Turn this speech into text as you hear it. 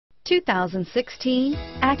2016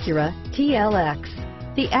 Acura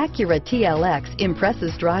TLX. The Acura TLX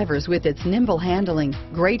impresses drivers with its nimble handling,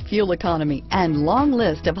 great fuel economy, and long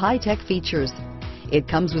list of high-tech features. It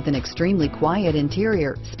comes with an extremely quiet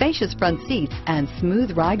interior, spacious front seats, and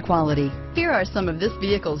smooth ride quality. Here are some of this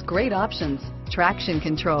vehicle's great options: traction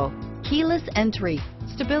control, keyless entry,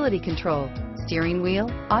 stability control, steering wheel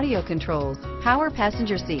audio controls, power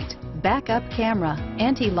passenger seat, backup camera,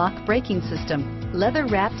 anti-lock braking system,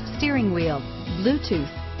 leather-wrapped steering wheel, Bluetooth,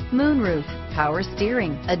 moonroof, power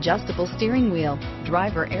steering, adjustable steering wheel,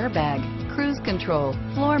 driver airbag, cruise control,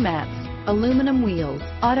 floor mats, aluminum wheels,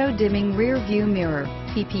 auto-dimming rear view mirror,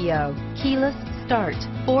 PPO, keyless start,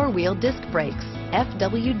 four-wheel disc brakes,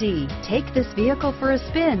 FWD. Take this vehicle for a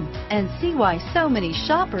spin and see why so many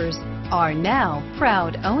shoppers are now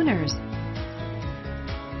proud owners.